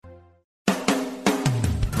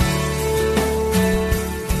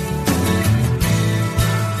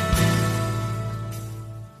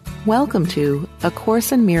Welcome to A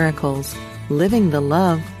Course in Miracles, Living the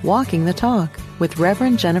Love, Walking the Talk, with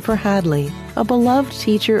Reverend Jennifer Hadley, a beloved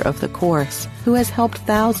teacher of the Course who has helped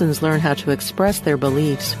thousands learn how to express their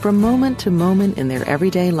beliefs from moment to moment in their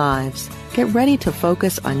everyday lives. Get ready to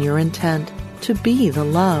focus on your intent to be the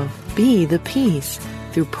love, be the peace,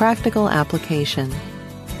 through practical application.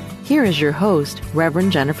 Here is your host,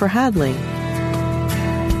 Reverend Jennifer Hadley.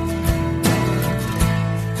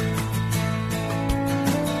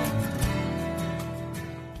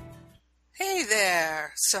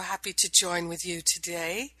 So happy to join with you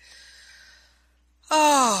today.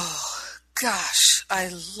 Oh, gosh, I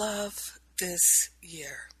love this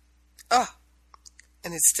year. Oh,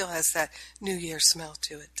 and it still has that New Year smell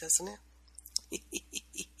to it, doesn't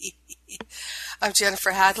it? I'm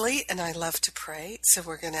Jennifer Hadley, and I love to pray, so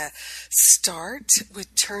we're going to start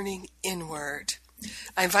with turning inward.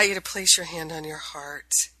 I invite you to place your hand on your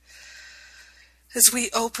heart. As we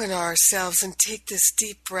open ourselves and take this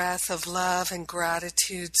deep breath of love and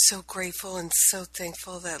gratitude, so grateful and so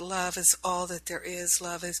thankful that love is all that there is,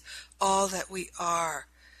 love is all that we are.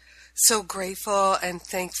 So grateful and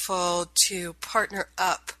thankful to partner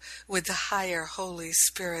up with the higher Holy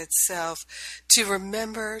Spirit self, to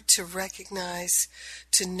remember, to recognize,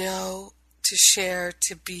 to know, to share,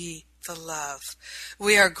 to be the love.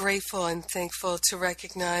 We are grateful and thankful to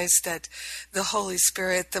recognize that the Holy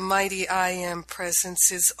Spirit, the mighty I Am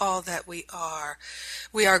presence, is all that we are.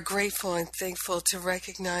 We are grateful and thankful to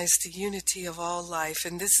recognize the unity of all life,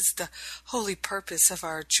 and this is the holy purpose of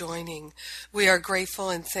our joining. We are grateful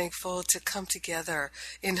and thankful to come together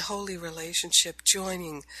in holy relationship,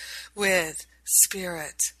 joining with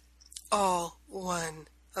Spirit, all one,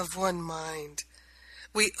 of one mind.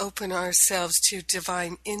 We open ourselves to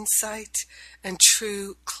divine insight and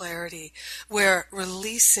true clarity. We're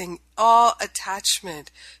releasing all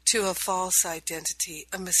attachment to a false identity,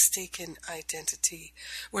 a mistaken identity.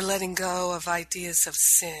 We're letting go of ideas of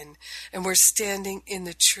sin, and we're standing in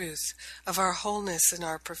the truth of our wholeness and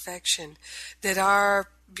our perfection, that our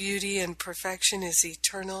beauty and perfection is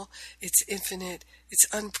eternal, it's infinite, it's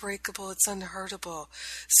unbreakable, it's unhurtable.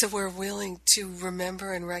 So we're willing to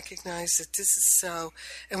remember and recognize that this is so,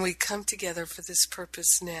 and we come together for this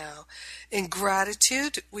purpose now. In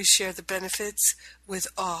gratitude, we share the benefits with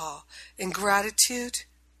all. In gratitude,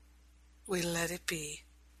 we let it be.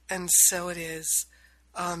 And so it is.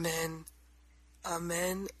 Amen.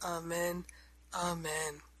 Amen. Amen.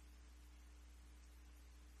 Amen.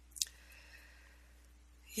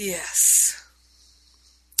 Yes.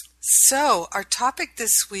 So, our topic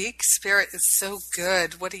this week, Spirit is so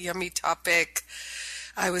good. What a yummy topic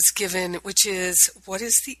I was given, which is, what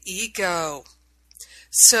is the ego?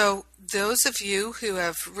 So, those of you who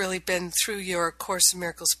have really been through your Course in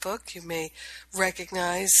Miracles book, you may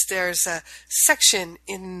recognize there's a section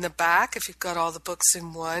in the back, if you've got all the books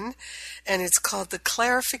in one, and it's called The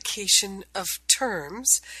Clarification of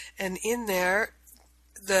Terms. And in there,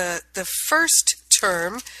 the first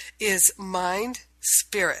term is mind,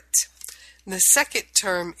 spirit. And the second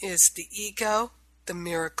term is the ego, the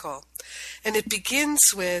miracle. And it begins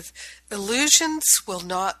with, illusions will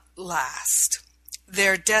not last.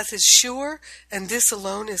 Their death is sure, and this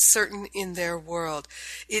alone is certain in their world.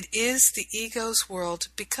 It is the ego's world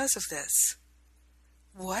because of this.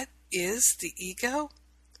 What is the ego?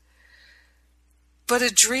 But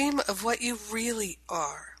a dream of what you really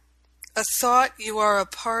are. A thought you are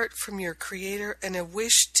apart from your Creator, and a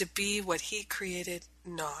wish to be what He created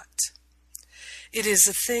not. It is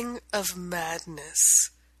a thing of madness,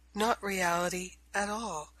 not reality at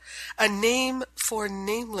all. A name for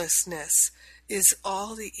namelessness is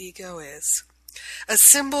all the ego is. A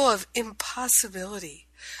symbol of impossibility,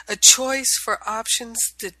 a choice for options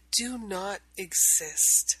that do not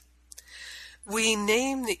exist. We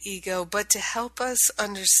name the ego, but to help us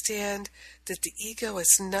understand that the ego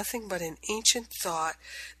is nothing but an ancient thought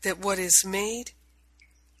that what is made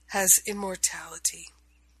has immortality.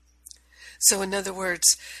 So in other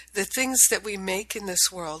words, the things that we make in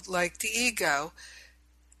this world, like the ego,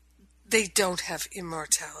 they don't have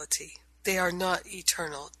immortality. They are not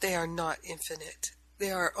eternal. They are not infinite.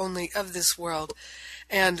 They are only of this world.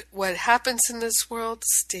 And what happens in this world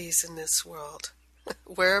stays in this world.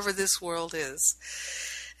 Wherever this world is.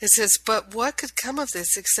 It says, but what could come of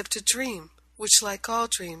this except a dream, which like all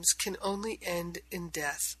dreams can only end in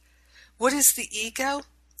death? What is the ego?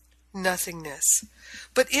 Nothingness,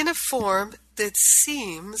 but in a form that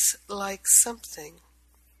seems like something.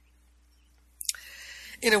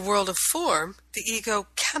 In a world of form, the ego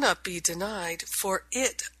cannot be denied, for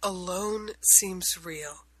it alone seems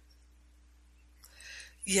real.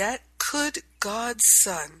 Yet could God's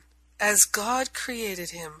Son as God created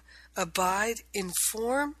him, abide in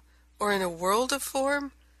form or in a world of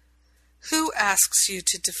form? Who asks you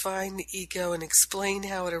to define the ego and explain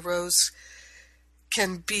how it arose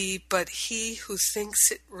can be but he who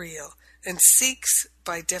thinks it real and seeks,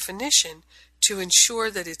 by definition, to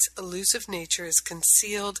ensure that its elusive nature is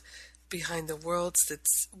concealed behind the words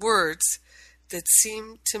that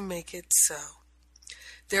seem to make it so.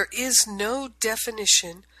 There is no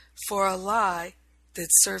definition for a lie that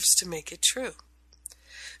serves to make it true.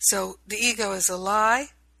 So the ego is a lie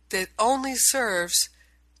that only serves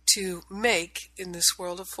to make, in this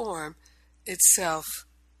world of form, itself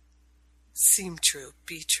seem true,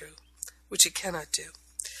 be true, which it cannot do.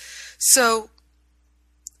 So,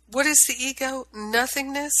 what is the ego?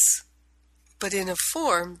 Nothingness, but in a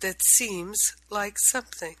form that seems like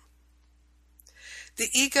something. The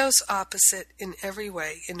ego's opposite in every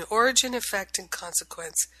way, in origin, effect, and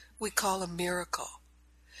consequence, we call a miracle.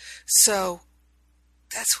 So,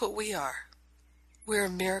 that's what we are. We're a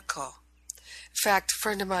miracle. In fact, a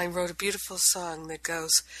friend of mine wrote a beautiful song that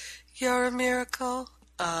goes, "You're a miracle,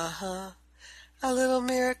 a little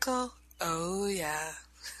miracle, oh yeah."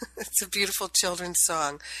 It's a beautiful children's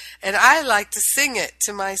song, and I like to sing it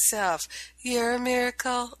to myself. You're a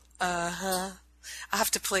miracle, I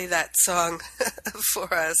have to play that song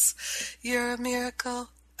for us. You're a miracle,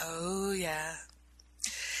 oh yeah.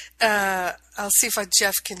 I'll see if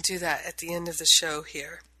Jeff can do that at the end of the show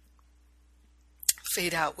here.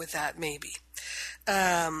 Fade out with that, maybe.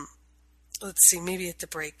 Let's see, maybe at the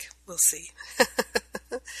break. We'll see.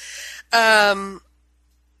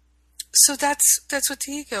 So that's what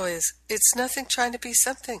the ego is. It's nothing trying to be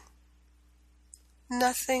something.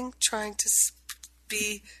 Nothing trying to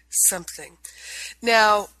be something.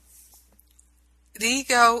 Now, the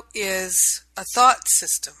ego is a thought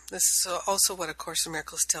system. This is also what A Course in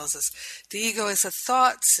Miracles tells us. The ego is a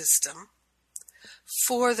thought system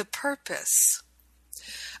for the purpose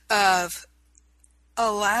of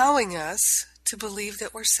allowing us to believe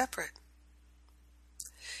that we're separate.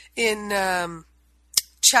 In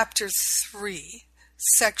Chapter 3,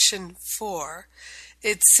 Section 4,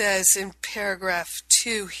 it says in paragraph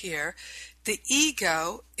 2 here, the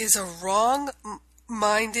ego is a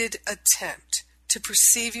wrong-minded attempt to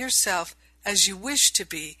perceive yourself as you wish to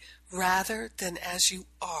be rather than as you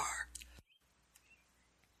are.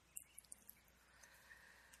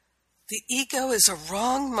 The ego is a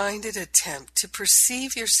wrong-minded attempt to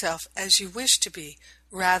perceive yourself as you wish to be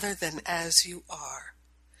rather than as you are.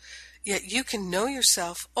 Yet you can know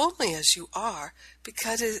yourself only as you are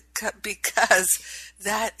because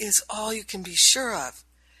that is all you can be sure of.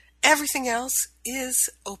 Everything else is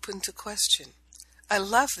open to question. I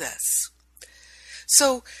love this.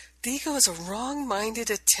 So the ego is a wrong-minded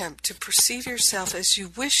attempt to perceive yourself as you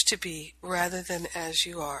wish to be rather than as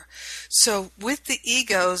you are. So with the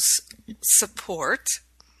ego's support,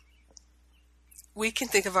 we can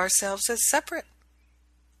think of ourselves as separate.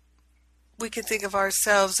 We can think of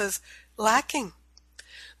ourselves as lacking.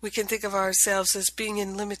 We can think of ourselves as being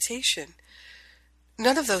in limitation.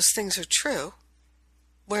 None of those things are true.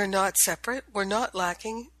 We're not separate, we're not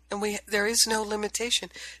lacking, and there is no limitation.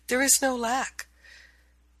 There is no lack.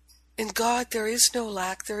 In God, there is no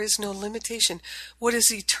lack, there is no limitation. What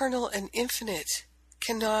is eternal and infinite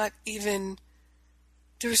cannot even,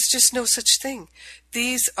 there is just no such thing.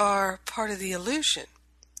 These are part of the illusion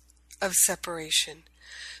of separation.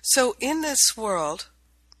 So in this world,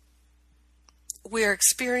 we are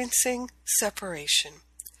experiencing separation.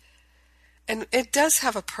 And it does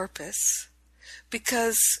have a purpose,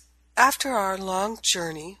 because after our long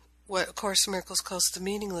journey, what A Course in Miracles calls the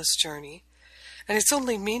meaningless journey, and it's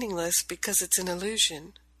only meaningless because it's an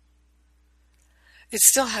illusion, it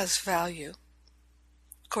still has value.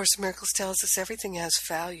 A Course in Miracles tells us everything has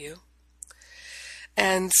value.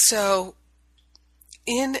 And so,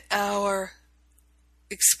 in our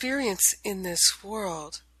experience in this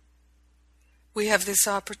world, we have this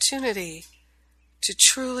opportunity to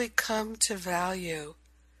truly come to value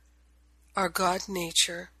our God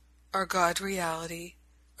nature, our God reality,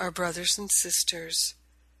 our brothers and sisters,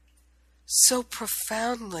 so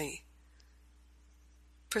profoundly,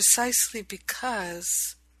 precisely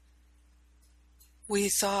because we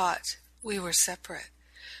thought we were separate.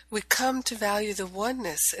 We come to value the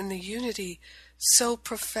oneness and the unity so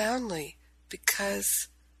profoundly because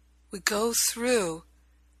we go through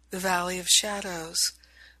the valley of shadows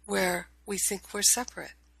where we think we're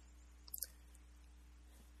separate.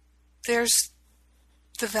 There's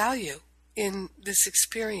the value in this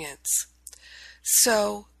experience.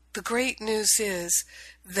 So the great news is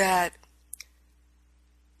that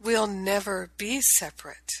we'll never be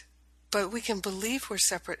separate. but we can believe we're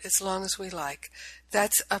separate as long as we like.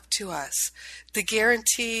 That's up to us. The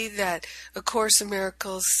guarantee that A Course in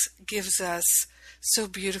Miracles gives us so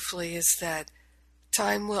beautifully is that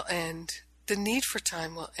time will end, the need for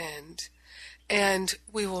time will end, and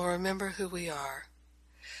we will remember who we are.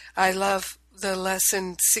 I love the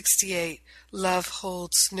lesson 68, Love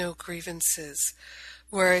Holds No Grievances,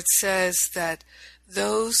 where it says that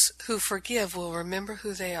those who forgive will remember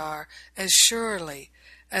who they are as surely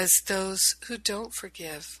as those who don't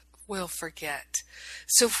forgive will forget.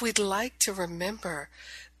 So if we'd like to remember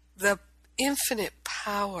the infinite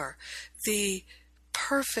power, the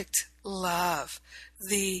perfect love,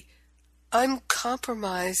 the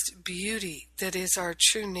uncompromised beauty that is our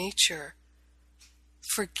true nature,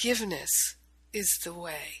 forgiveness is the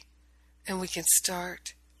way. And we can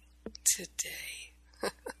start today.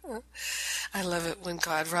 I love it when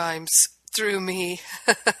God rhymes through me.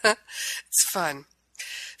 It's fun.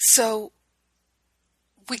 So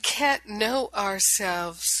we can't know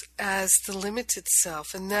ourselves as the limited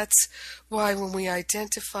self, and that's why when we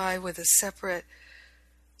identify with a separate,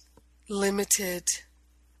 limited,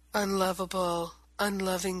 unlovable,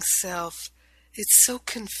 unloving self, it's so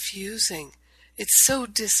confusing. It's so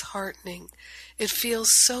disheartening. It feels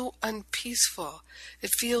so unpeaceful. It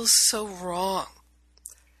feels so wrong.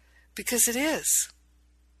 Because it is.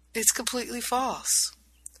 It's completely false.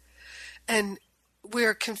 And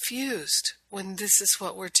we're confused when this is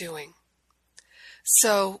what we're doing.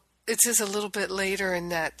 So it says a little bit later in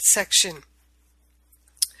that section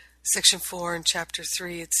 4 in chapter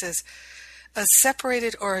 3, it says, a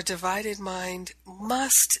separated or a divided mind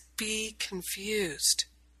must be confused.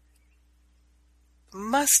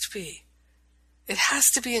 Must be. It has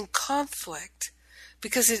to be in conflict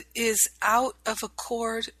because it is out of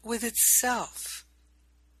accord with itself.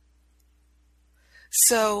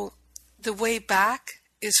 So the way back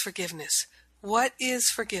is forgiveness. What is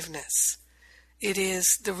forgiveness? It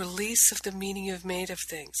is the release of the meaning you've made of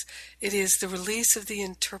things. It is the release of the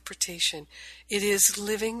interpretation. It is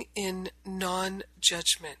living in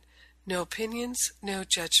non-judgment. No opinions, no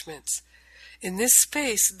judgments. In this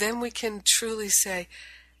space, then we can truly say,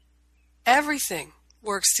 everything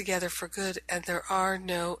works together for good and there are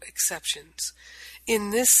no exceptions.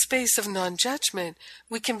 In this space of non-judgment,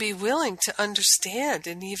 we can be willing to understand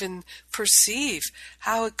and even perceive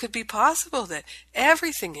how it could be possible that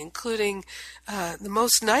everything, including the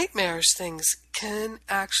most nightmarish things, can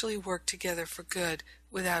actually work together for good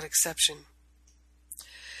without exception.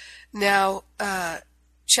 Now,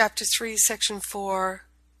 chapter 3, section 4,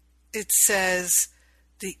 it says,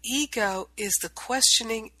 the ego is the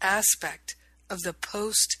questioning aspect of the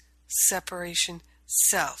post-separation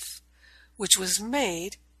self, which was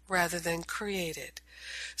made rather than created.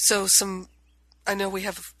 So I know we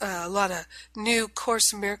have a lot of new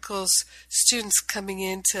Course in Miracles students coming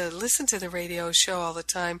in to listen to the radio show all the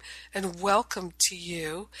time, and welcome to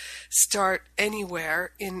you. Start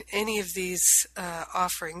anywhere in any of these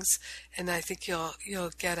offerings, and I think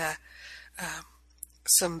you'll get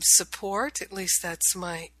some support. At least that's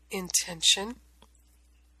my intention.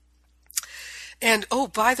 And oh,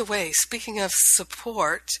 by the way, speaking of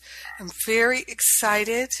support, I'm very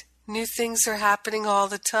excited. New things are happening all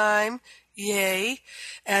the time. Yay.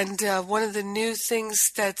 And one of the new things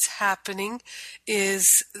that's happening is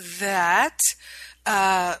that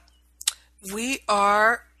we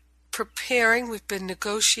are preparing, we've been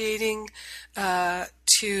negotiating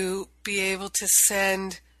to be able to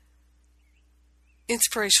send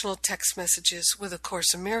inspirational text messages with A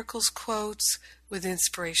Course in Miracles quotes, with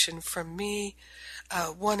inspiration from me,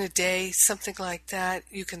 one a day, something like that.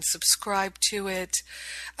 You can subscribe to it.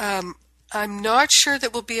 I'm not sure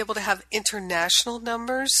that we'll be able to have international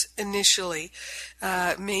numbers initially.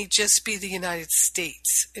 It may just be the United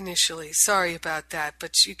States initially. Sorry about that,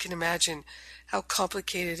 but you can imagine how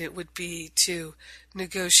complicated it would be to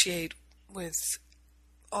negotiate with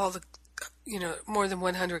all the, more than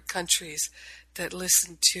 100 countries that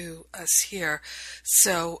listen to us here.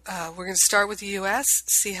 So we're going to start with the U.S.,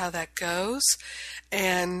 see how that goes.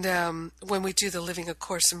 And when we do the Living A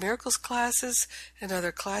Course in Miracles classes and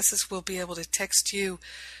other classes, we'll be able to text you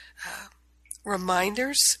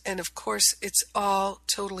reminders. And of course, it's all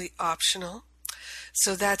totally optional.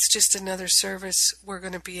 So that's just another service we're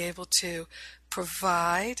going to be able to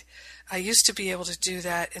provide. I used to be able to do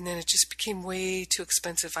that, and then it just became way too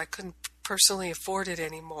expensive. I couldn't personally afford it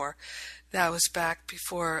anymore. That was back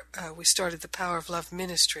before we started the Power of Love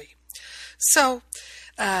ministry. So,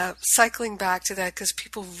 cycling back to that, because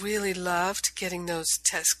people really loved getting those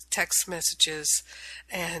text messages,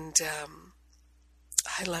 and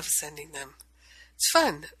I love sending them. It's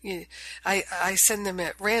fun. I send them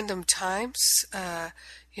at random times,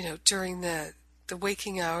 during the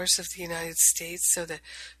waking hours of the United States, so that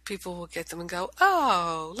people will get them and go,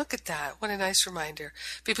 oh, look at that. What a nice reminder.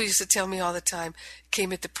 People used to tell me all the time,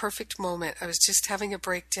 came at the perfect moment. I was just having a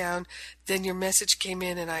breakdown. Then your message came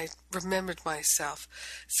in and I remembered myself.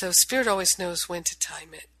 So Spirit always knows when to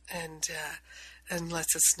time it and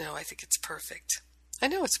lets us know. I think it's perfect. I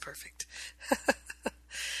know it's perfect.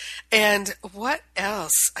 And what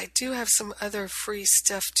else? I do have some other free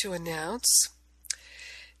stuff to announce.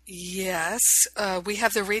 Yes, we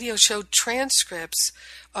have the radio show transcripts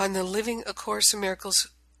on the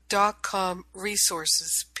LivingACourseInMiracles.com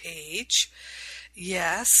resources page.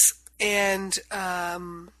 Yes, and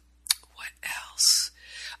what else?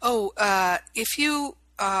 Oh, if you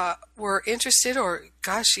were interested, or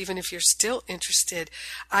gosh, even if you're still interested,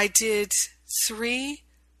 I did 3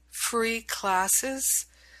 free classes.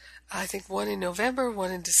 I think one in November,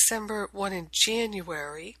 one in December, one in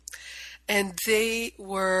January. And they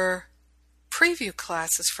were preview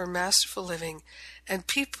classes for Masterful Living. And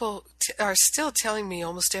people are still telling me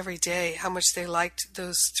almost every day how much they liked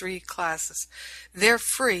those 3 classes. They're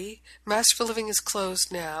free. Masterful Living is closed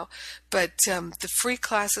now, but the free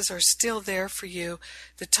classes are still there for you.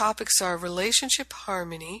 The topics are relationship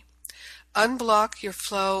harmony, unblock your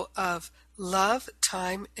flow of love,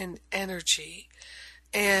 time, and energy,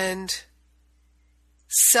 and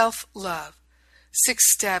self-love.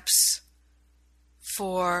 6 steps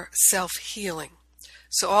for self-healing.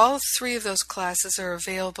 So all 3 of those classes are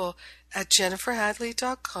available at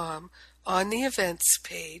jenniferhadley.com on the events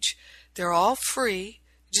page. They're all free.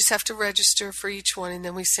 You just have to register for each one, and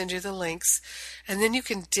then we send you the links. And then you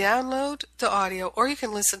can download the audio, or you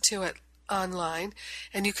can listen to it online,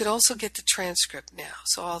 and you can also get the transcript now.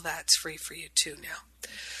 So all that's free for you too now.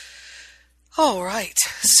 All right,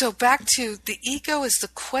 so back to the ego is the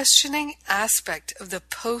questioning aspect of the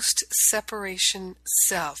post-separation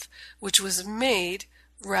self, which was made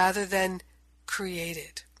rather than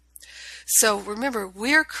created. So remember,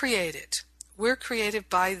 we're created. We're created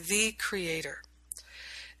by the Creator,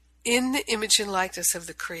 in the image and likeness of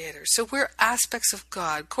the Creator. So we're aspects of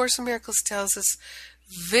God. Course in Miracles tells us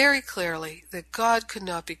very clearly that God could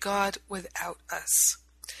not be God without us.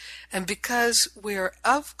 And because we're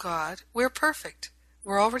of God, we're perfect.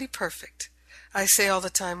 We're already perfect. I say all the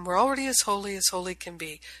time, we're already as holy can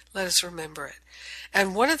be. Let us remember it.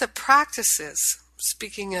 And one of the practices,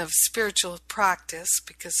 speaking of spiritual practice,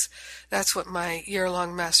 because that's what my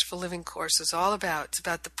year-long Masterful Living course is all about. It's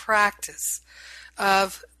about the practice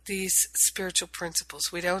of these spiritual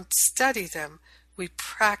principles. We don't study them, we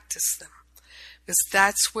practice them, because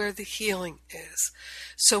that's where the healing is.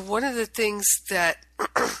 So one of the things that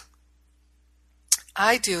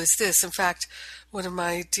I do is this. In fact, one of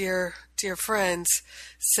my dear friends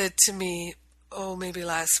said to me, maybe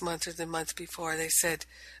last month or the month before, they said,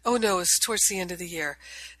 it was towards the end of the year.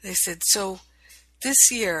 They said, so this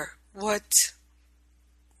year, what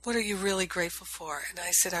are you really grateful for? And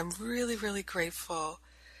I said, I'm really, really grateful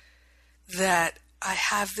that I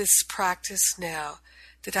have this practice now,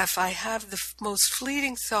 that if I have the most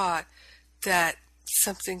fleeting thought that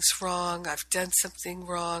something's wrong, I've done something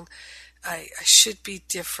wrong, I should be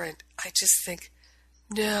different, I just think,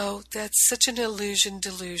 no, that's such an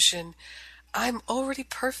delusion. I'm already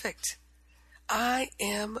perfect. I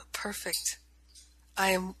am perfect.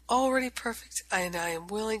 I am already perfect, and I am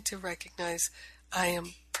willing to recognize I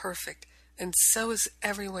am perfect. And so is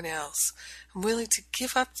everyone else. I'm willing to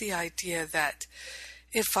give up the idea that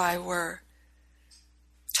if I were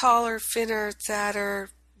taller, thinner,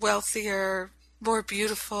 fatter, wealthier, more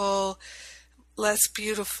beautiful, less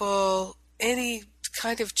beautiful, any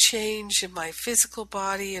kind of change in my physical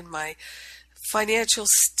body, in my financial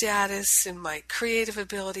status, in my creative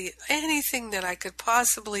ability, anything that I could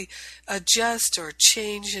possibly adjust or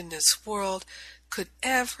change in this world could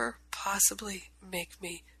ever possibly make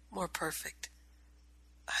me more perfect.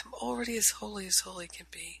 I'm already as holy can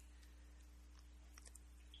be.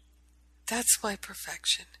 That's my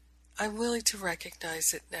perfection. I'm willing to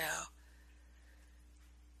recognize it now.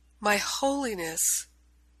 My holiness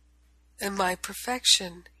and my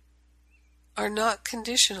perfection are not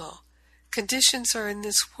conditional. Conditions are in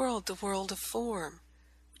this world, the world of form,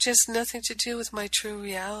 which has nothing to do with my true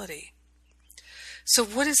reality. So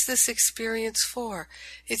what is this experience for?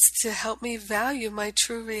 It's to help me value my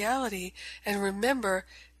true reality and remember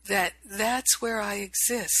that that's where I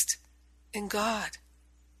exist, in God.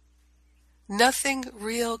 Nothing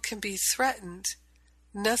real can be threatened.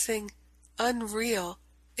 Nothing unreal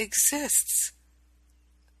exists.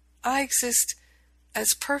 I exist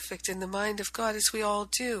as perfect in the mind of God as we all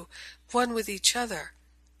do, one with each other,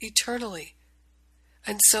 eternally.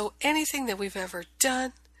 And so anything that we've ever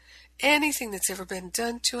done, anything that's ever been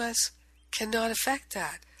done to us, cannot affect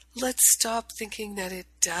that. Let's stop thinking that it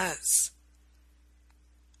does.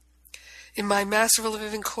 In my Master of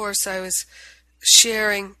Living course, I was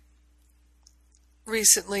sharing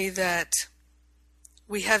recently that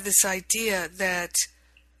we have this idea that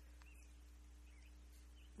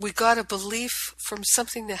we got a belief from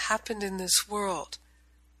something that happened in this world.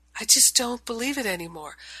 I just don't believe it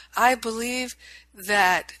anymore. I believe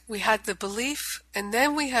that we had the belief, and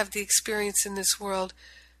then we have the experience in this world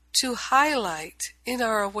to highlight in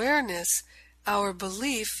our awareness our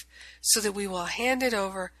belief so that we will hand it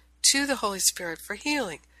over to the Holy Spirit for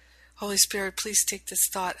healing. Holy Spirit, please take this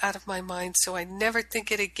thought out of my mind so I never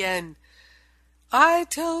think it again. I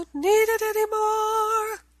don't need it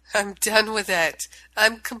anymore. I'm done with it.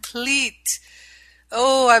 I'm complete.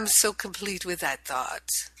 Oh, I'm so complete with that thought.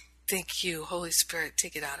 Thank you, Holy Spirit,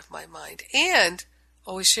 take it out of my mind. And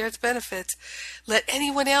always share the benefits. Let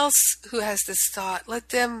anyone else who has this thought, let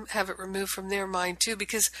them have it removed from their mind too,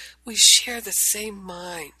 because we share the same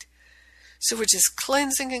mind. So we're just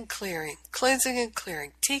cleansing and clearing,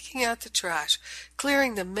 taking out the trash,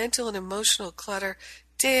 clearing the mental and emotional clutter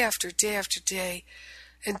day after day after day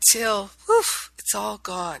until, it's all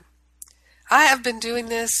gone. I have been doing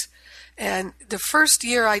this, and the first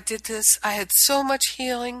year I did this, I had so much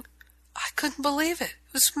healing, I couldn't believe it.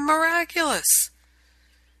 It was miraculous.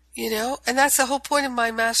 And that's the whole point of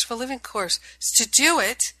my Master of Living course, is to do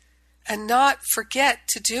it and not forget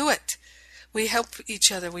to do it. We help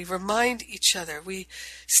each other, we remind each other, we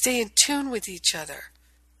stay in tune with each other,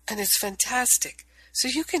 and it's fantastic. So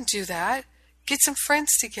you can do that. Get some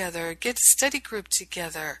friends together, get a study group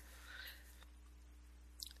together.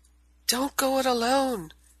 Don't go it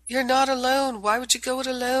alone. You're not alone. Why would you go it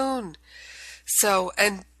alone? So,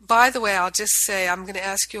 and by the way, I'll just say, I'm going to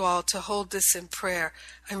ask you all to hold this in prayer.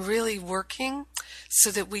 I'm really working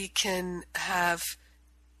so that we can have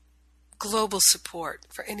global support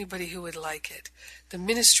for anybody who would like it. The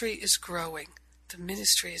ministry is growing. The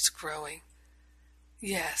ministry is growing.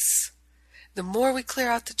 Yes. The more we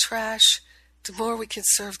clear out the trash, the more we can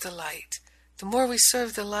serve the light. The more we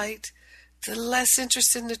serve the light, the less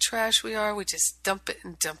interested in the trash we are. We just dump it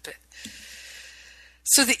and dump it.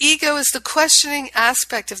 So the ego is the questioning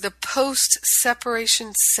aspect of the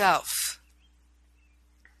post-separation self,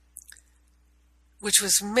 which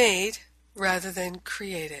was made rather than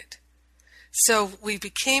created. So we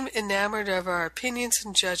became enamored of our opinions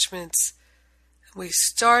and judgments. We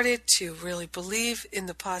started to really believe in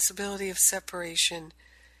the possibility of separation.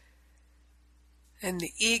 And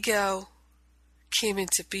the ego came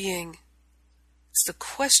into being. It's the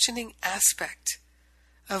questioning aspect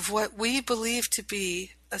of what we believe to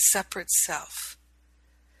be a separate self,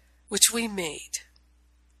 which we made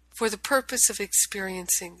for the purpose of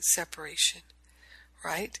experiencing separation,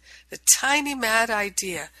 right? The tiny mad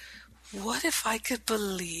idea, what if I could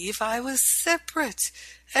believe I was separate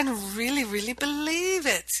and really, really believe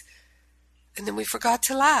it? And then we forgot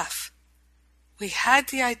to laugh. We had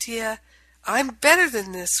the idea, I'm better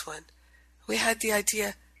than this one. We had the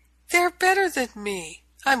idea, they're better than me.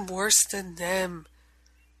 I'm worse than them.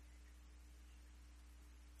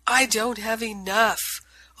 I don't have enough.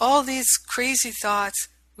 All these crazy thoughts,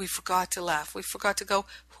 we forgot to laugh. We forgot to go,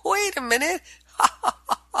 wait a minute.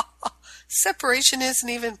 Separation isn't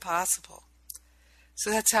even possible. So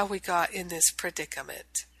that's how we got in this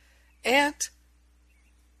predicament. And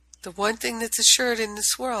the one thing that's assured in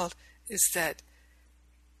this world is that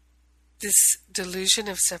this delusion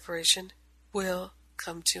of separation will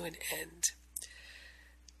come to an end.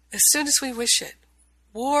 As soon as we wish it.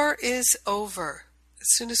 War is over. As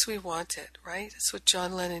soon as we want it, right? That's what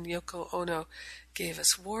John Lennon and Yoko Ono gave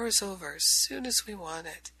us. War is over as soon as we want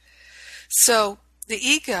it. So the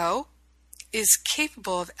ego is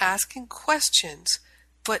capable of asking questions,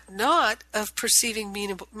 but not of perceiving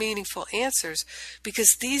meaningful answers,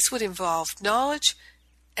 because these would involve knowledge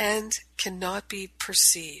and cannot be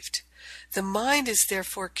perceived. The mind is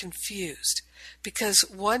therefore confused, because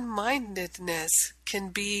one-mindedness can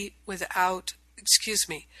be without,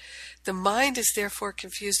 the mind is therefore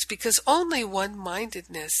confused because only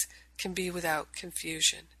one-mindedness can be without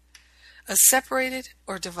confusion. A separated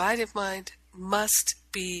or divided mind must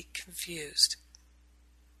be confused.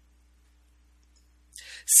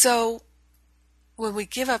 So, when we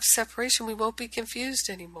give up separation, we won't be confused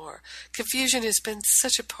anymore. Confusion has been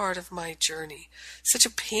such a part of my journey, such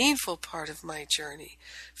a painful part of my journey,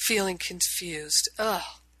 feeling confused.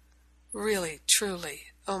 Really, truly,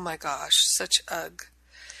 oh my gosh, such ugh.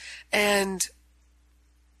 And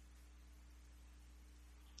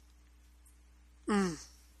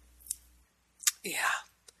Yeah.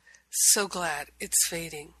 So glad it's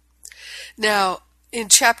fading. Now, in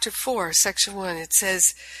chapter 4, section 1, it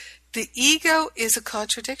says, the ego is a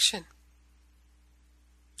contradiction.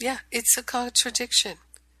 Yeah, it's a contradiction.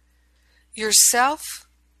 Yourself,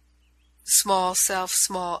 small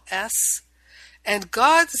s, and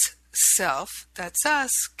God's self, that's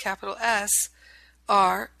us, capital S,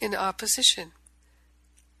 are in opposition.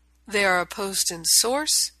 They are opposed in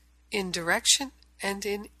source, in direction, and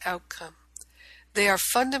in outcome. They are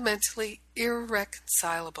fundamentally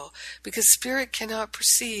irreconcilable because spirit cannot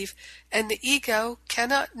perceive and the ego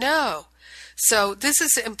cannot know. So this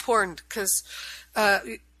is important because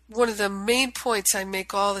one of the main points I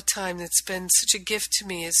make all the time that's been such a gift to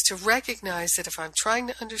me is to recognize that if I'm trying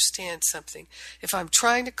to understand something, if I'm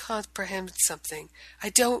trying to comprehend something, I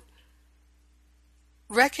don't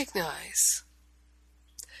recognize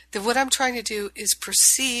that what I'm trying to do is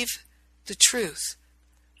perceive the truth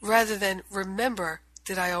rather than remember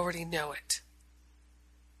that I already know it.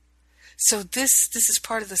 So this is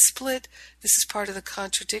part of the split, this is part of the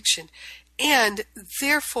contradiction. And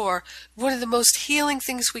therefore, one of the most healing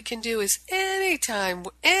things we can do is any time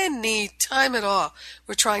at all,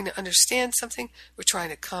 we're trying to understand something, we're trying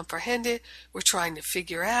to comprehend it, we're trying to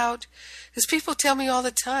figure out. Because people tell me all the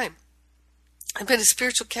time, I've been a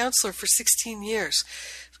spiritual counselor for 16 years.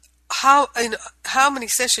 How many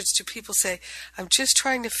sessions do people say, I'm just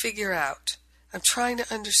trying to figure out, I'm trying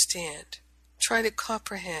to understand, trying to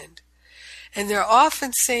comprehend. And they're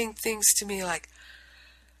often saying things to me like,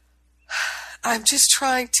 I'm just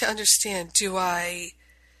trying to understand, do I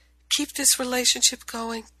keep this relationship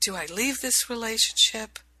going? Do I leave this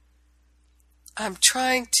relationship? I'm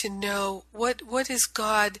trying to know what is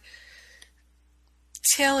God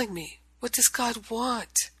telling me? What does God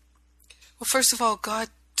want? Well, first of all, God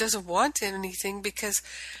doesn't want anything, because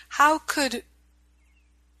how could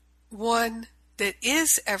one that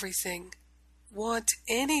is everything want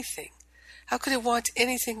anything? How could it want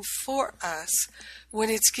anything for us when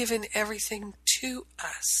it's given everything to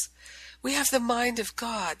us? We have the mind of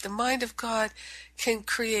God. The mind of God can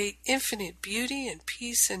create infinite beauty and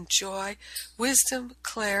peace and joy, wisdom,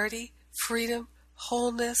 clarity, freedom,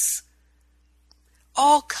 wholeness,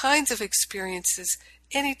 all kinds of experiences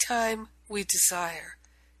anytime we desire,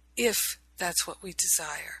 if that's what we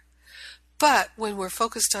desire. But when we're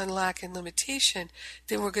focused on lack and limitation,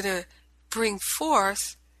 then we're going to bring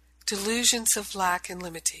forth delusions of lack and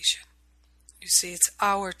limitation. You see, it's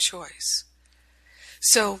our choice.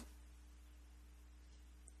 So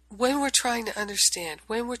when we're trying to understand,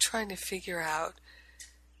 when we're trying to figure out,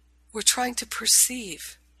 we're trying to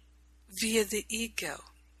perceive via the ego.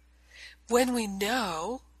 When we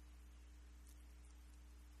know,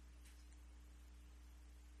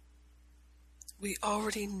 we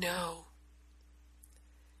already know.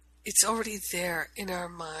 It's already there in our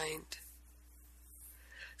mind.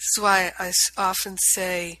 This is why I often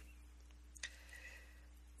say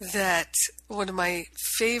that one of my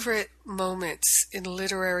favorite moments in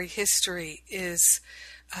literary history is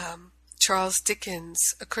Charles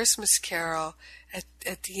Dickens' A Christmas Carol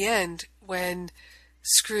at the end, when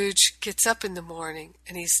Scrooge gets up in the morning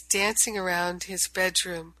and he's dancing around his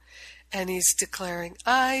bedroom and he's declaring,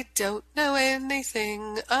 I don't know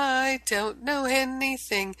anything, I don't know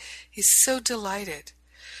anything. He's so delighted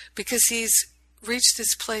because he's reached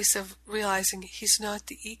this place of realizing he's not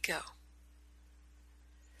the ego.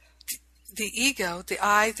 The ego, the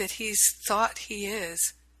I that he's thought he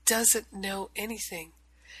is, doesn't know anything.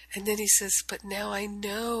 And then he says, but now I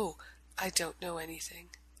know I don't know anything.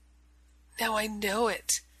 Now I know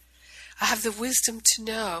it. I have the wisdom to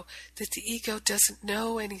know that the ego doesn't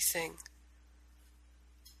know anything.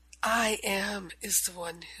 I am is the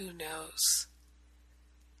one who knows.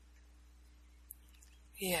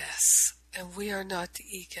 Yes, and we are not the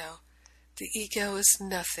ego. The ego is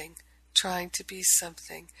nothing, trying to be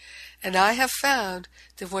something. And I have found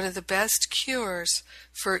that one of the best cures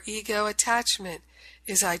for ego attachment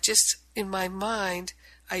is I just, in my mind,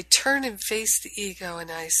 I turn and face the ego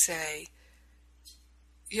and I say,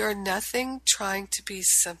 you're nothing trying to be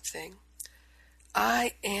something.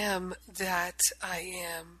 I am that I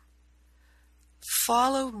am.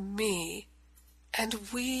 Follow me and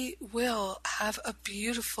we will have a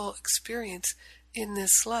beautiful experience in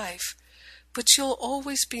this life. But you'll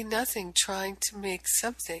always be nothing trying to make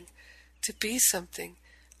something, to be something.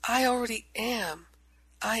 I already am.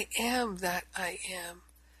 I am that I am.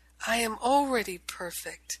 I am already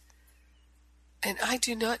perfect. And I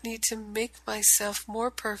do not need to make myself more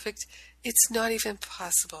perfect. It's not even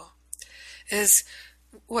possible. As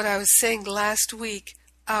what I was saying last week,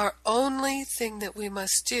 our only thing that we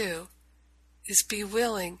must do is be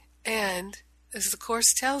willing. And, as the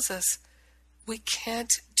Course tells us, we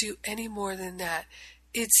can't do any more than that.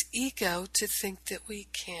 It's ego to think that we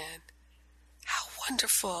can. How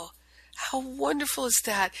wonderful. How wonderful is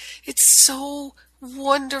that? It's so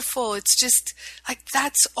wonderful. It's just like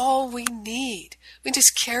that's all we need. We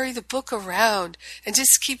just carry the book around and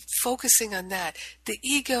just keep focusing on that. The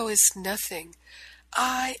ego is nothing.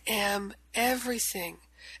 I am everything.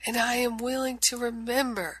 And I am willing to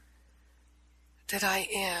remember that I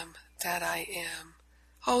am that I am.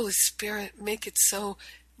 Holy Spirit, make it so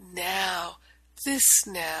now. This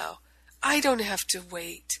now. I don't have to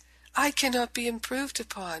wait. I cannot be improved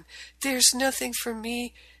upon. There's nothing for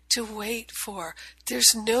me to wait for.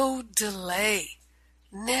 There's no delay.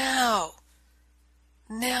 Now.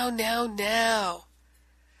 Now, now, now.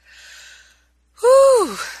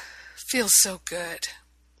 Whew. Feels so good.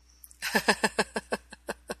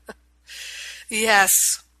 Yes.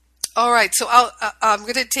 All right, so I'm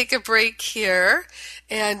going to take a break here.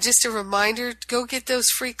 And just a reminder, go get those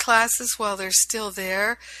free classes while they're still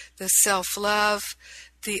there. The self-love,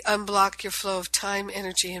 the unblock your flow of time,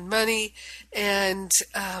 energy, and money, and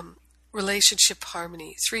relationship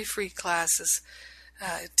harmony. 3 free classes.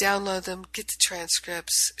 Download them, get the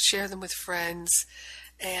transcripts, share them with friends,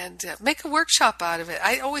 and make a workshop out of it.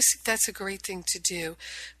 I always think that's a great thing to do.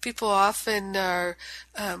 People often are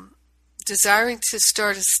desiring to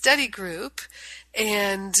start a study group,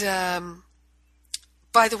 and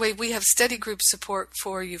by the way, we have study group support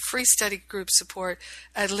for you, free study group support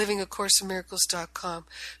at livingacourseofmiracles.com.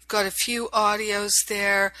 We've got a few audios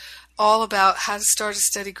there all about how to start a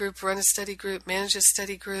study group, run a study group, manage a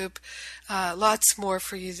study group, lots more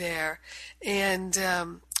for you there. And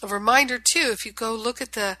a reminder, too, if you go look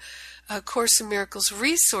at the Course in Miracles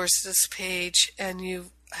resources page and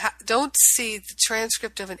you don't see the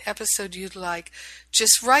transcript of an episode you'd like,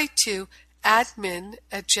 just write to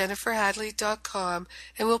admin@jenniferhadley.com,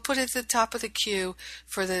 and we'll put it at the top of the queue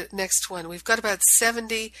for the next one. We've got about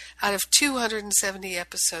 70 out of 270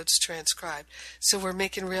 episodes transcribed, so we're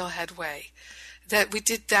making real headway. That we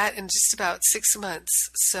did that in just about 6 months,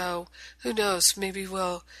 so who knows, maybe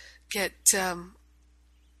we'll get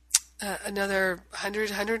another 100,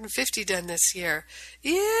 150 done this year.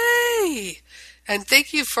 Yay! And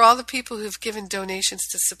thank you for all the people who've given donations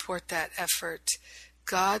to support that effort.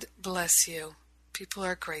 God bless you. People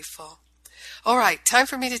are grateful. All right, time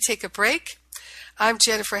for me to take a break. I'm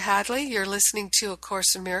Jennifer Hadley. You're listening to A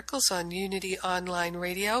Course in Miracles on Unity Online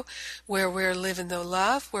Radio, where we're living the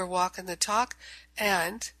love, we're walking the talk,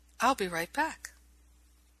 and I'll be right back.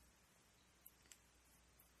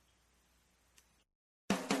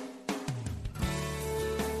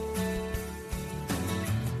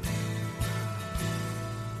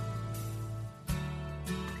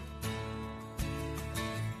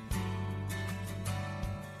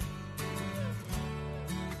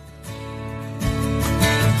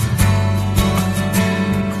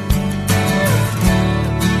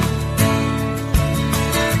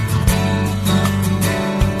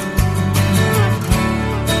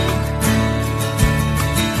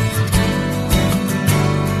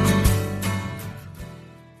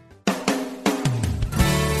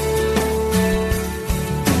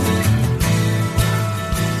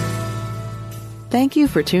 Thank you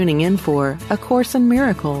for tuning in for A Course in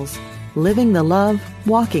Miracles, Living the Love,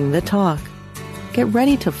 Walking the Talk. Get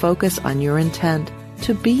ready to focus on your intent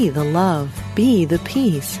to be the love, be the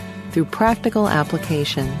peace, through practical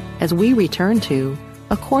application as we return to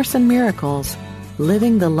A Course in Miracles,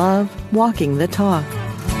 Living the Love, Walking the Talk.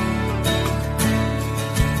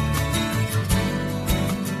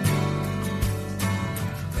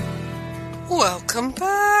 Welcome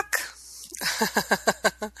back.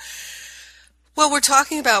 Well, we're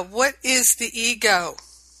talking about what is the ego?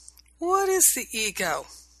 What is the ego?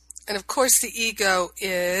 And of course, the ego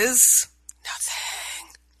is nothing.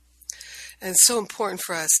 And it's so important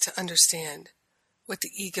for us to understand what the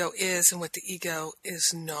ego is and what the ego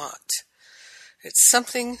is not. It's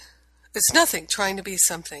something, it's nothing trying to be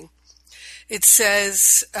something. It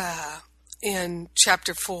says in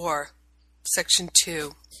chapter 4, section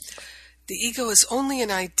 2, the ego is only an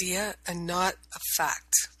idea and not a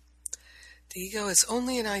fact. The ego is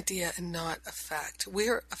only an idea and not a fact.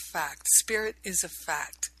 We're a fact. Spirit is a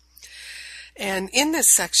fact. And in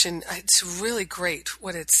this section, it's really great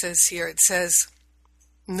what it says here. It says,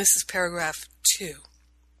 and this is paragraph 2.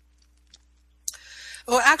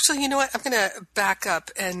 Oh, actually, you know what? I'm going to back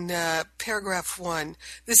up and paragraph 1.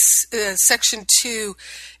 This section 2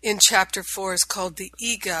 in chapter 4 is called The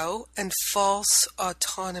Ego and False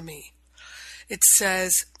Autonomy. It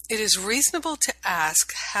says, it is reasonable to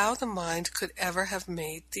ask how the mind could ever have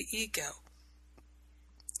made the ego.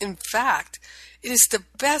 In fact, it is the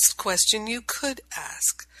best question you could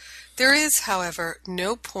ask. There is, however,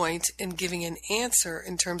 no point in giving an answer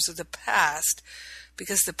in terms of the past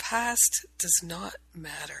because the past does not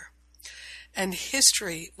matter. And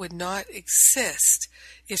history would not exist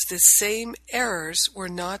if the same errors were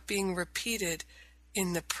not being repeated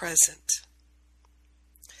in the present.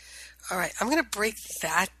 All right, I'm going to break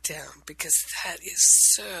that down because that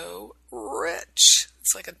is so rich.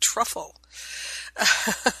 It's like a truffle.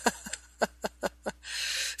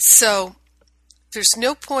 So, there's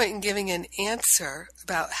no point in giving an answer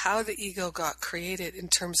about how the ego got created in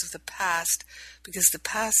terms of the past because the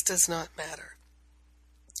past does not matter.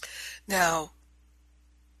 Now,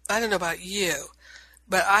 I don't know about you,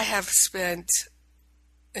 but I have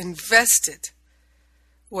invested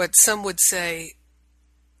what some would say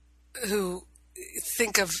who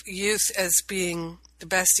think of youth as being the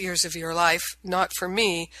best years of your life. Not for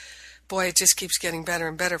me. Boy, it just keeps getting better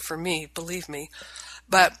and better for me, believe me.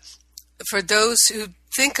 But for those who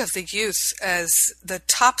think of the youth as the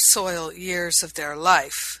topsoil years of their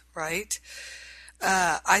life, right?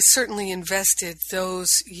 I certainly invested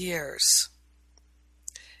those years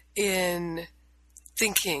in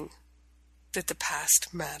thinking that the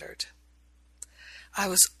past mattered. I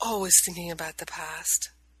was always thinking about the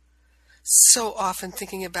past. So often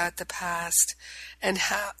thinking about the past and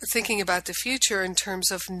thinking about the future in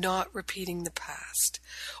terms of not repeating the past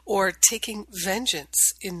or taking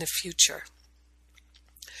vengeance in the future.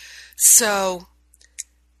 So,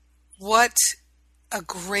 what a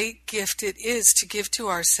great gift it is to give to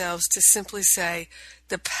ourselves to simply say,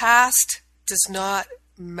 the past does not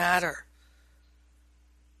matter.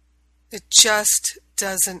 It just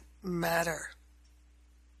doesn't matter.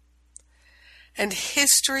 And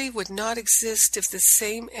history would not exist if the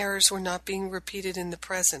same errors were not being repeated in the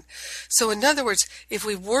present. So in other words, if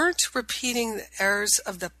we weren't repeating the errors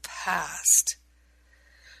of the past,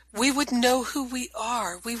 we would know who we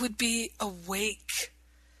are. We would be awake.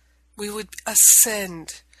 We would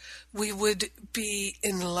ascend. We would be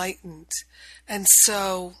enlightened. And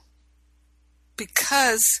so,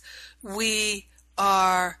 because we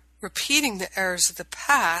are repeating the errors of the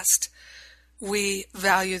past, we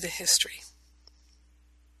value the history.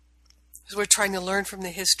 We're trying to learn from the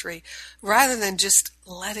history rather than just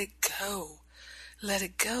let it go. Let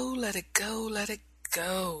it go, let it go, let it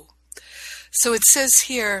go. So it says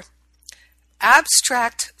here,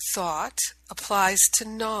 abstract thought applies to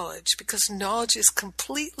knowledge because knowledge is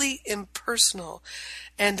completely impersonal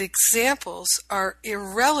and examples are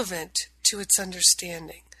irrelevant to its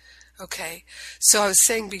understanding. Okay, so I was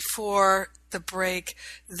saying before the break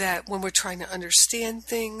that when we're trying to understand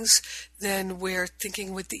things, then we're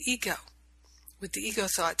thinking with the ego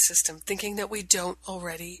thought system, thinking that we don't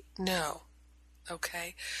already know.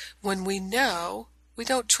 Okay, when we know, we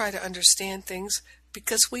don't try to understand things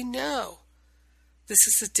because we know. This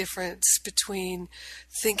is the difference between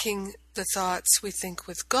thinking the thoughts we think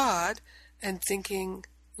with God and thinking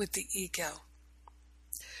with the ego.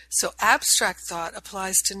 So abstract thought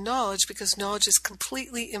applies to knowledge because knowledge is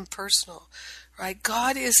completely impersonal, right?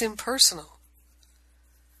 God is impersonal,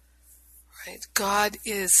 right? God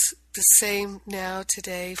is the same now,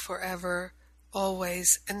 today, forever,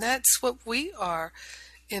 always. And that's what we are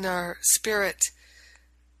in our spirit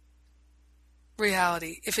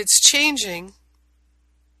reality. If it's changing,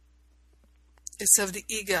 it's of the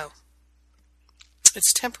ego.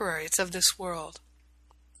 It's temporary. It's of this world.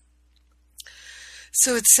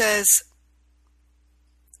 So it says,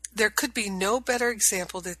 there could be no better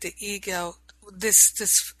example that the ego,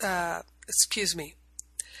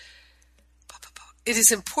 it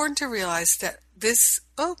is important to realize that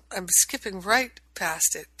I'm skipping right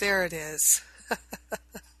past it. There it is.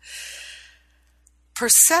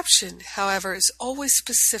 Perception, however, is always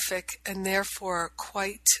specific and therefore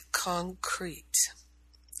quite concrete.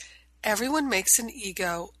 Everyone makes an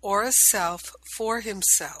ego or a self for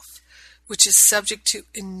himself, which is subject to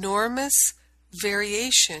enormous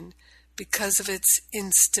variation because of its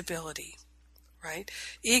instability, right?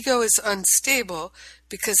 Ego is unstable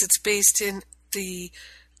because it's based in the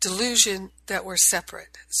delusion that we're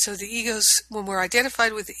separate. So the ego's, when we're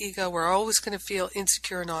identified with the ego, we're always going to feel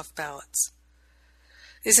insecure and off balance.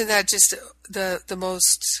 Isn't that just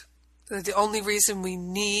the only reason we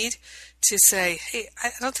need to say, hey,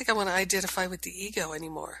 I don't think I want to identify with the ego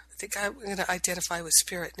anymore. I think I'm going to identify with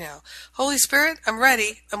Spirit now. Holy Spirit, I'm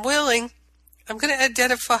ready. I'm willing. I'm going to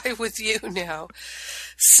identify with you now.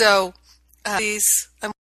 So, please,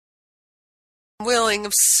 I'm willing.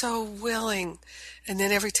 I'm so willing. And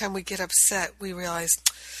then every time we get upset, we realize,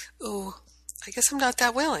 oh, I guess I'm not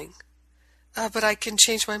that willing. But I can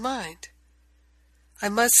change my mind. I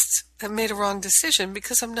must have made a wrong decision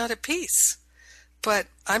because I'm not at peace. But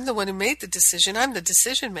I'm the one who made the decision. I'm the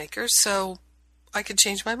decision maker, so I can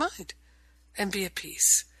change my mind and be at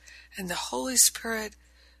peace. And the Holy Spirit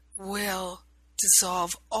will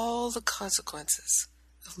dissolve all the consequences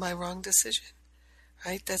of my wrong decision.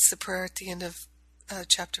 Right? That's the prayer at the end of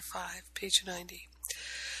chapter 5, page 90.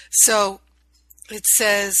 So it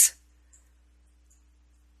says,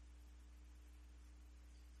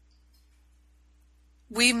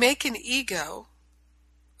 we make an ego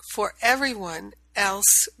for everyone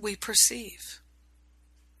else we perceive,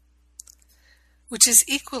 which is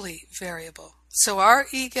equally variable. So our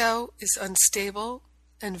ego is unstable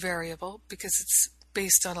and variable because it's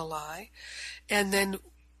based on a lie. And then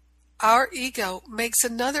our ego makes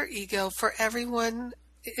another ego for everyone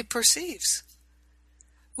it perceives,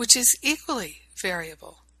 which is equally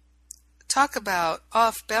variable. Talk about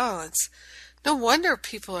off balance. No wonder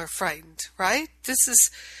people are frightened, right?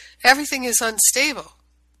 Everything is unstable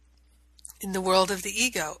in the world of the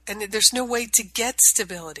ego, and there's no way to get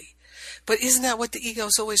stability. But isn't that what the ego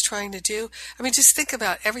is always trying to do? I mean, just think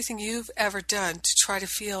about everything you've ever done to try to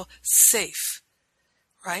feel safe,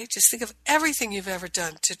 right? Just think of everything you've ever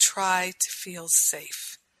done to try to feel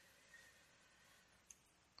safe.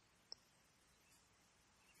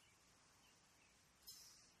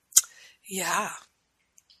 Yeah.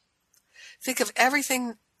 Think of every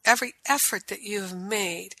effort that you have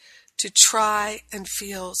made to try and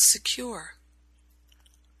feel secure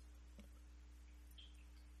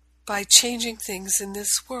by changing things in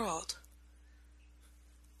this world,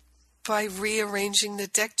 by rearranging the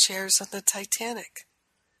deck chairs on the Titanic.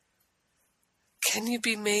 Can you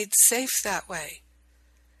be made safe that way?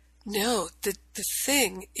 No, the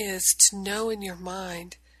thing is to know in your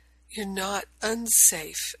mind you're not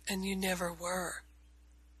unsafe and you never were.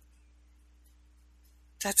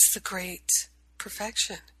 That's the great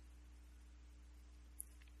perfection.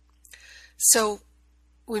 So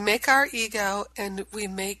we make our ego and we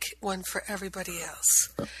make one for everybody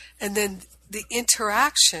else. And then the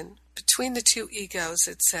interaction between the two egos,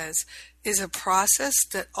 it says, is a process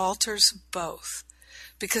that alters both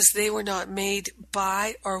because they were not made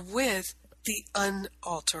by or with the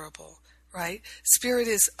unalterable, right? Spirit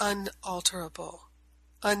is unalterable,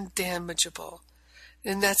 undamageable.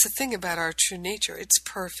 And that's the thing about our true nature. It's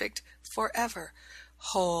perfect forever,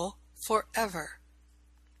 whole forever.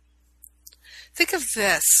 Think of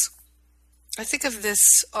this. I think of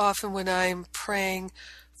this often when I'm praying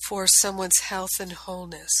for someone's health and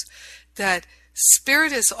wholeness, that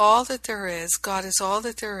Spirit is all that there is, God is all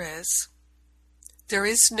that there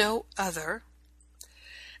is no other,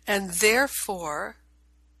 and therefore,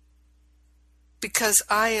 because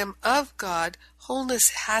I am of God, wholeness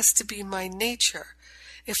has to be my nature.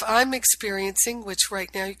 If I'm experiencing, which right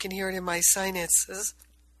now you can hear it in my sinuses,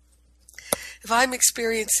 if I'm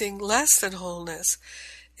experiencing less than wholeness,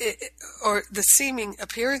 or the seeming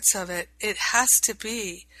appearance of it, it has to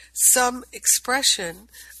be some expression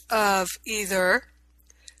of either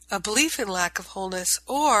a belief in lack of wholeness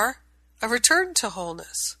or a return to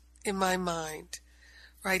wholeness in my mind.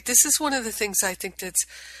 Right? This is one of the things I think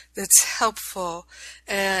that's helpful,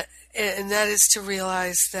 and that is to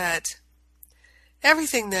realize that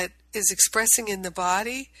everything that is expressing in the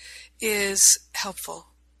body is helpful.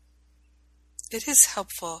 It is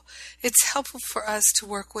helpful. It's helpful for us to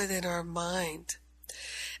work with in our mind.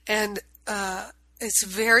 And it's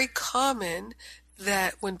very common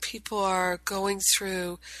that when people are going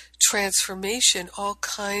through transformation, all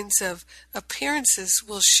kinds of appearances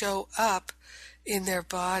will show up in their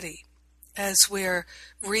body as we're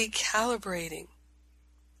recalibrating.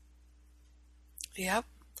 Yep.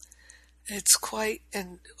 It's quite,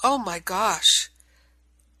 and oh my gosh,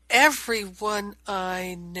 everyone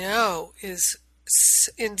I know is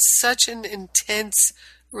in such an intense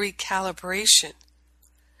recalibration.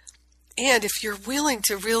 And if you're willing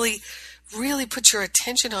to really put your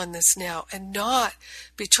attention on this now and not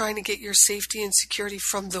be trying to get your safety and security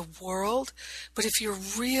from the world, but if you're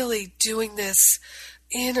really doing this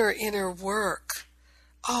inner work,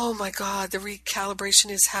 oh my God, the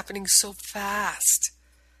recalibration is happening so fast.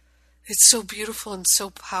 It's so beautiful and so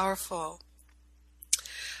powerful.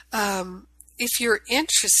 If you're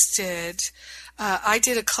interested, I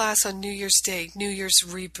did a class on New Year's Day, New Year's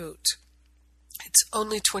Reboot. It's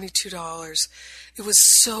only $22. It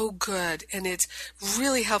was so good, and it's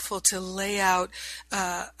really helpful to lay out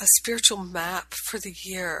a spiritual map for the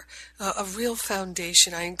year, a real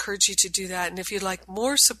foundation. I encourage you to do that, and if you'd like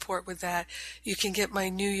more support with that, you can get my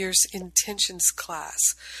New Year's Intentions class,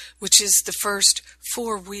 which is the first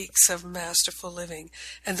 4 weeks of Masterful Living.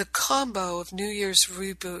 And the combo of New Year's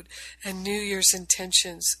Reboot and New Year's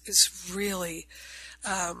Intentions is really,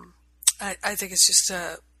 I think it's just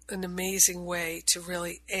an amazing way to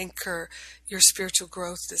really anchor your spiritual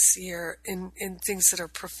growth this year in things that are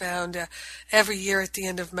profound. Every year at the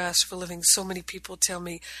end of Masterful Living, so many people tell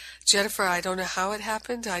me, Jennifer, I don't know how it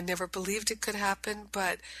happened. I never believed it could happen,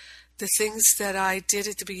 but the things that I did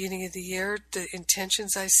at the beginning of the year, the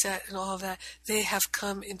intentions I set and all of that, they have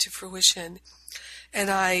come into fruition. And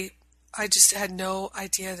I just had no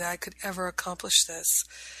idea that I could ever accomplish this.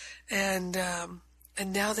 And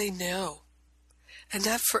now they know. And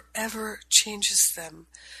that forever changes them.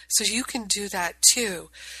 So you can do that too.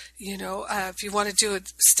 If you want to do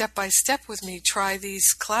it step by step with me, try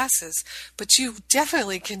these classes. But you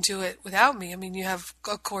definitely can do it without me. I mean, you have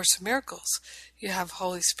A Course in Miracles. You have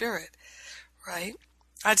Holy Spirit, right?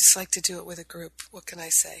 I just like to do it with a group. What can I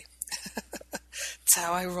say? It's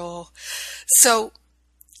how I roll. So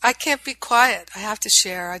I can't be quiet. I have to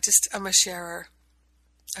share. I'm a sharer.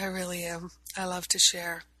 I really am. I love to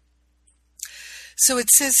share. So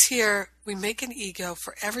it says here, we make an ego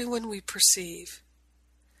for everyone we perceive.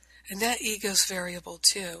 And that ego's variable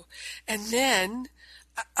too. And then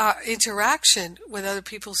our interaction with other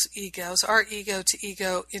people's egos, our ego to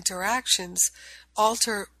ego interactions,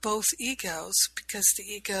 alter both egos because the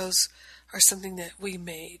egos are something that we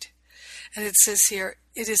made. And it says here,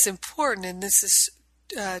 it is important, and this is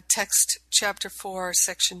text chapter 4,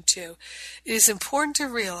 section 2. It is important to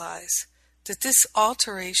realize that this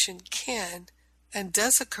alteration can and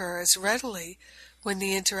does occur as readily when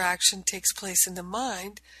the interaction takes place in the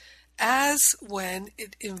mind as when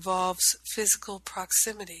it involves physical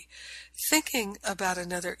proximity. Thinking about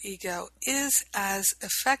another ego is as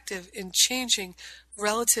effective in changing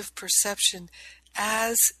relative perception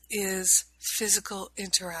as is physical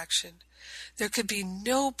interaction. There could be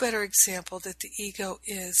no better example that the ego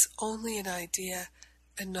is only an idea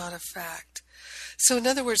and not a fact. So in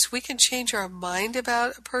other words, we can change our mind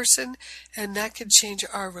about a person, and that can change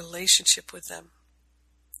our relationship with them.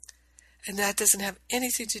 And that doesn't have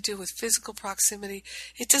anything to do with physical proximity.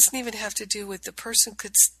 It doesn't even have to do with the person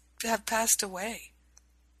could have passed away.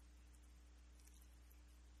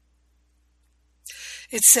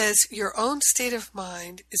 It says, your own state of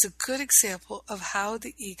mind is a good example of how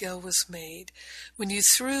the ego was made. When you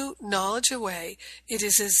threw knowledge away, it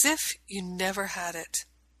is as if you never had it.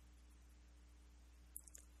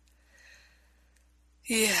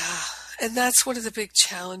 Yeah, and that's one of the big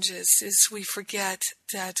challenges, is we forget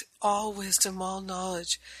that all wisdom, all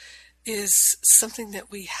knowledge is something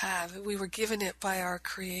that we have. We were given it by our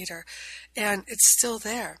Creator, and it's still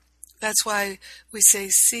there. That's why we say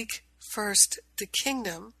seek first the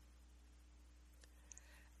kingdom,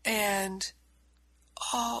 and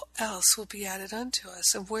all else will be added unto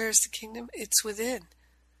us. And where is the kingdom? It's within.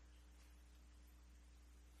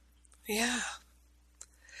 Yeah.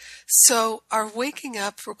 So our waking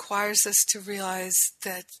up requires us to realize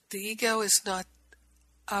that the ego is not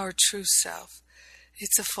our true self.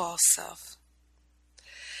 It's a false self.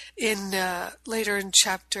 Later in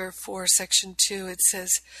chapter 4, section 2, it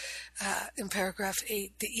says in paragraph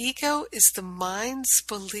 8, the ego is the mind's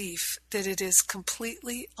belief that it is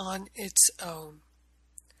completely on its own.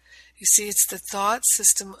 You see, it's the thought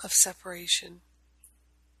system of separation.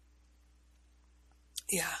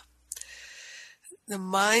 Yeah. The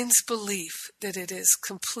mind's belief that it is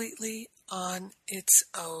completely on its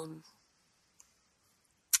own.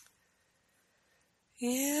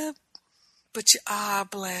 Yeah, but you are,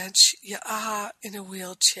 Blanche. You are in a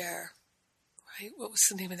wheelchair. Right? What was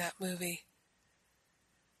the name of that movie?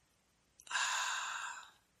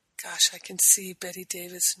 Gosh, I can see Betty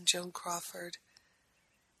Davis and Joan Crawford,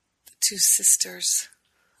 the two sisters.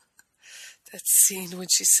 That scene when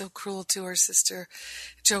she's so cruel to her sister.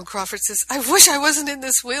 Joan Crawford says, I wish I wasn't in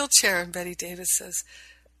this wheelchair. And Betty Davis says,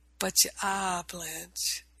 but you are,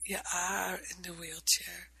 Blanche. You are in the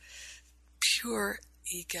wheelchair. Pure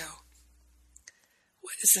ego.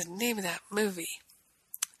 What is the name of that movie?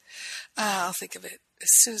 I'll think of it as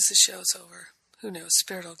soon as the show's over. Who knows?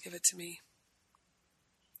 Spirit will give it to me.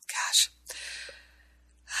 Gosh.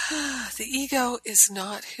 The ego is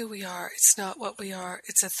not who we are. It's not what we are.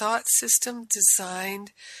 It's a thought system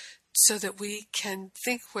designed so that we can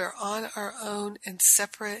think we're on our own and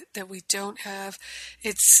separate, that we don't have.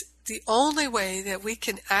 It's the only way that we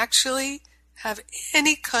can actually have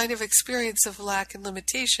any kind of experience of lack and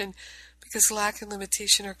limitation, because lack and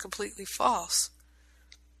limitation are completely false.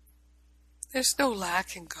 There's no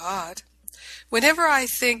lack in God. Whenever I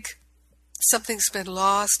think something's been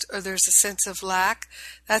lost or there's a sense of lack,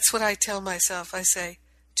 that's what I tell myself. I say,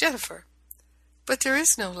 Jennifer, but there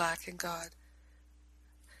is no lack in God.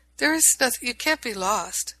 There is nothing. You can't be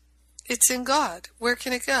lost. It's in God. Where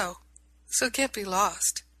can it go? So it can't be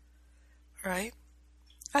lost. Right?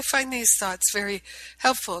 I find these thoughts very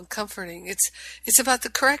helpful and comforting. It's about the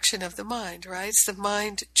correction of the mind, right? It's the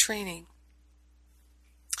mind training.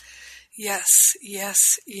 Yes, yes,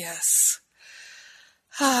 yes.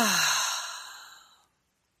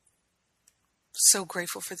 So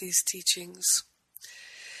grateful for these teachings.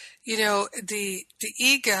 You know, the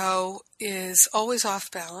ego is always off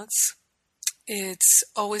balance. It's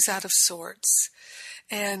always out of sorts.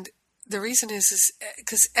 And the reason is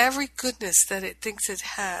because every goodness that it thinks it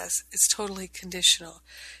has is totally conditional.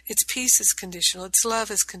 Its peace is conditional. Its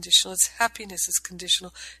love is conditional. Its happiness is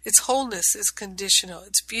conditional. Its wholeness is conditional.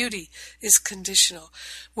 Its beauty is conditional.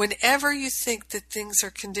 Whenever you think that things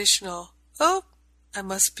are conditional, oh, I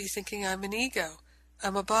must be thinking I'm an ego.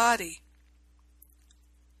 I'm a body.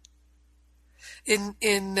 In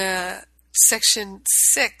section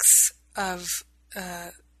 6 of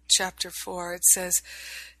chapter 4, it says,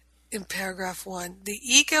 in paragraph 1, the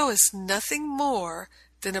ego is nothing more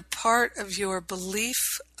than a part of your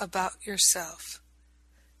belief about yourself.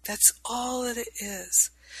 That's all that it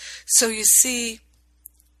is. So you see,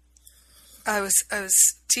 I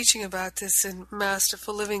was teaching about this in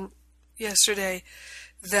Masterful Living yesterday,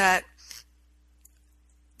 that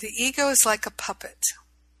the ego is like a puppet,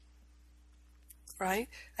 right?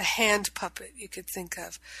 A hand puppet you could think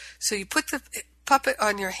of. So you put the puppet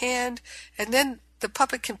on your hand, and then the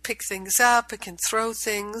puppet can pick things up, it can throw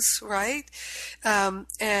things, right?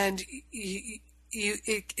 And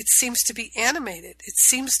it seems to be animated. It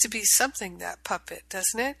seems to be something, that puppet,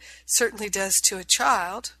 doesn't it? Certainly does to a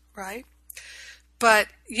child, right? But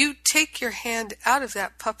you take your hand out of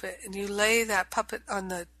that puppet and you lay that puppet on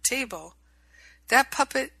the table, that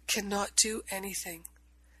puppet cannot do anything,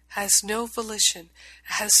 has no volition,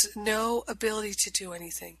 has no ability to do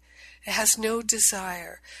anything. It has no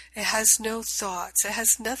desire. It has no thoughts. It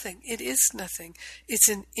has nothing. It is nothing. It's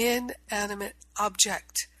an inanimate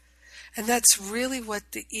object. And that's really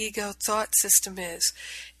what the ego thought system is.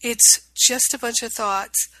 It's just a bunch of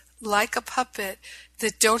thoughts, like a puppet,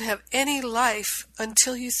 that don't have any life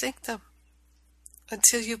until you think them,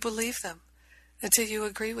 until you believe them, until you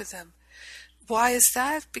agree with them. Why is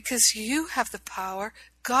that? Because you have the power.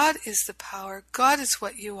 God is the power. God is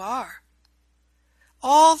what you are.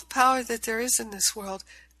 All the power that there is in this world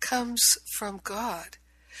comes from God.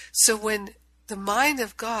 So when the mind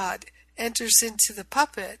of God enters into the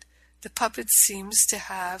puppet seems to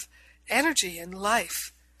have energy and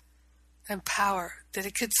life and power, that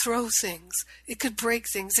it could throw things, it could break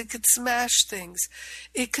things, it could smash things,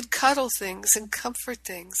 it could cuddle things and comfort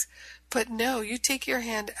things. But no, you take your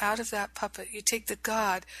hand out of that puppet, you take the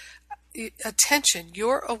God attention,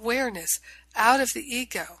 your awareness out of the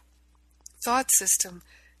ego thought system,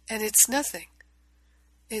 and it's nothing.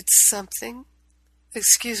 It's nothing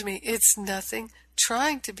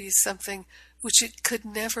trying to be something which it could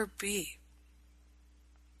never be.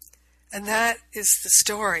 And that is the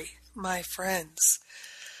story, my friends.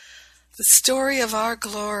 The story of our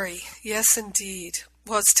glory. Yes, indeed.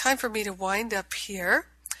 Well, it's time for me to wind up here.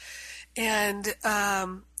 And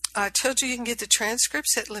I told you can get the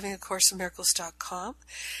transcripts at livingacourseofmiracles.com,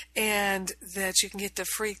 and that you can get the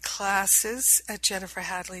free classes at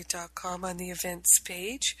jenniferhadley.com on the events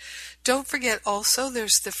page. Don't forget also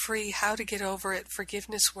there's the free How to Get Over It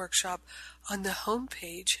Forgiveness workshop on the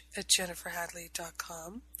homepage at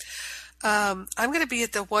jenniferhadley.com. I'm going to be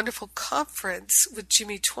at the wonderful conference with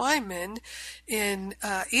Jimmy Twyman in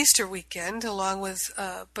Easter weekend, along with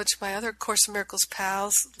a bunch of my other Course in Miracles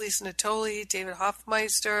pals, Lisa Natoli, David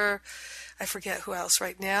Hoffmeister, I forget who else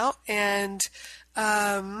right now, and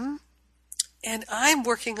I'm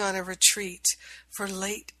working on a retreat for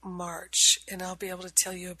late March, and I'll be able to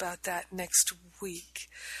tell you about that next week.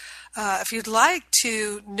 If you'd like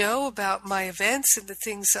to know about my events and the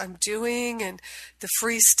things I'm doing and the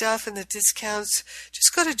free stuff and the discounts,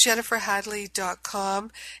 just go to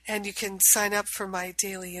jenniferhadley.com and you can sign up for my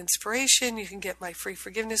daily inspiration. You can get my free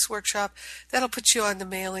forgiveness workshop. That'll put you on the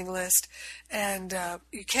mailing list. And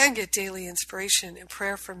you can get daily inspiration and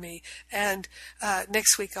prayer from me. And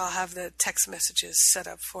next week I'll have the text messages set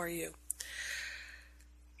up for you.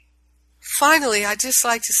 Finally, I'd just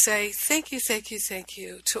like to say thank you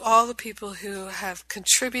to all the people who have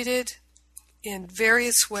contributed in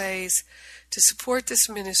various ways to support this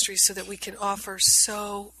ministry so that we can offer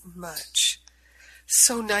so much.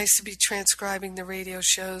 So nice to be transcribing the radio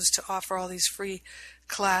shows, to offer all these free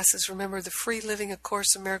classes. Remember, the free Living A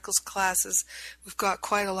Course in Miracles classes, we've got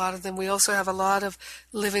quite a lot of them. We also have a lot of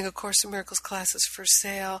Living A Course in Miracles classes for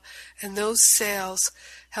sale, and those sales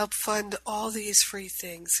help fund all these free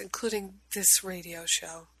things, including this radio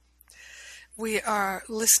show. We are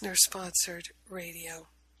listener-sponsored radio.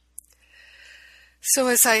 So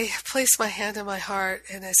as I place my hand on my heart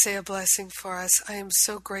and I say a blessing for us, I am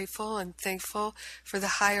so grateful and thankful for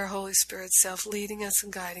the higher Holy Spirit self leading us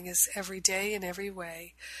and guiding us every day in every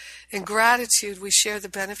way. In gratitude, we share the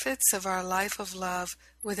benefits of our life of love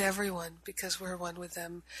with everyone because we're one with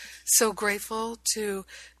them. So grateful to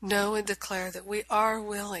know and declare that we are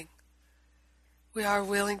willing. We are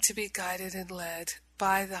willing to be guided and led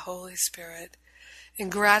by the Holy Spirit. In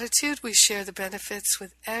gratitude, we share the benefits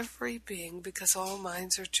with every being because all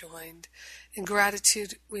minds are joined. In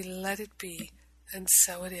gratitude, we let it be, and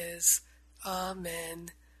so it is.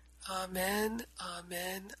 Amen. Amen.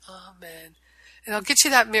 Amen. Amen. And I'll get you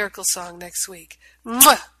that miracle song next week.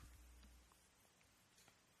 Mwah!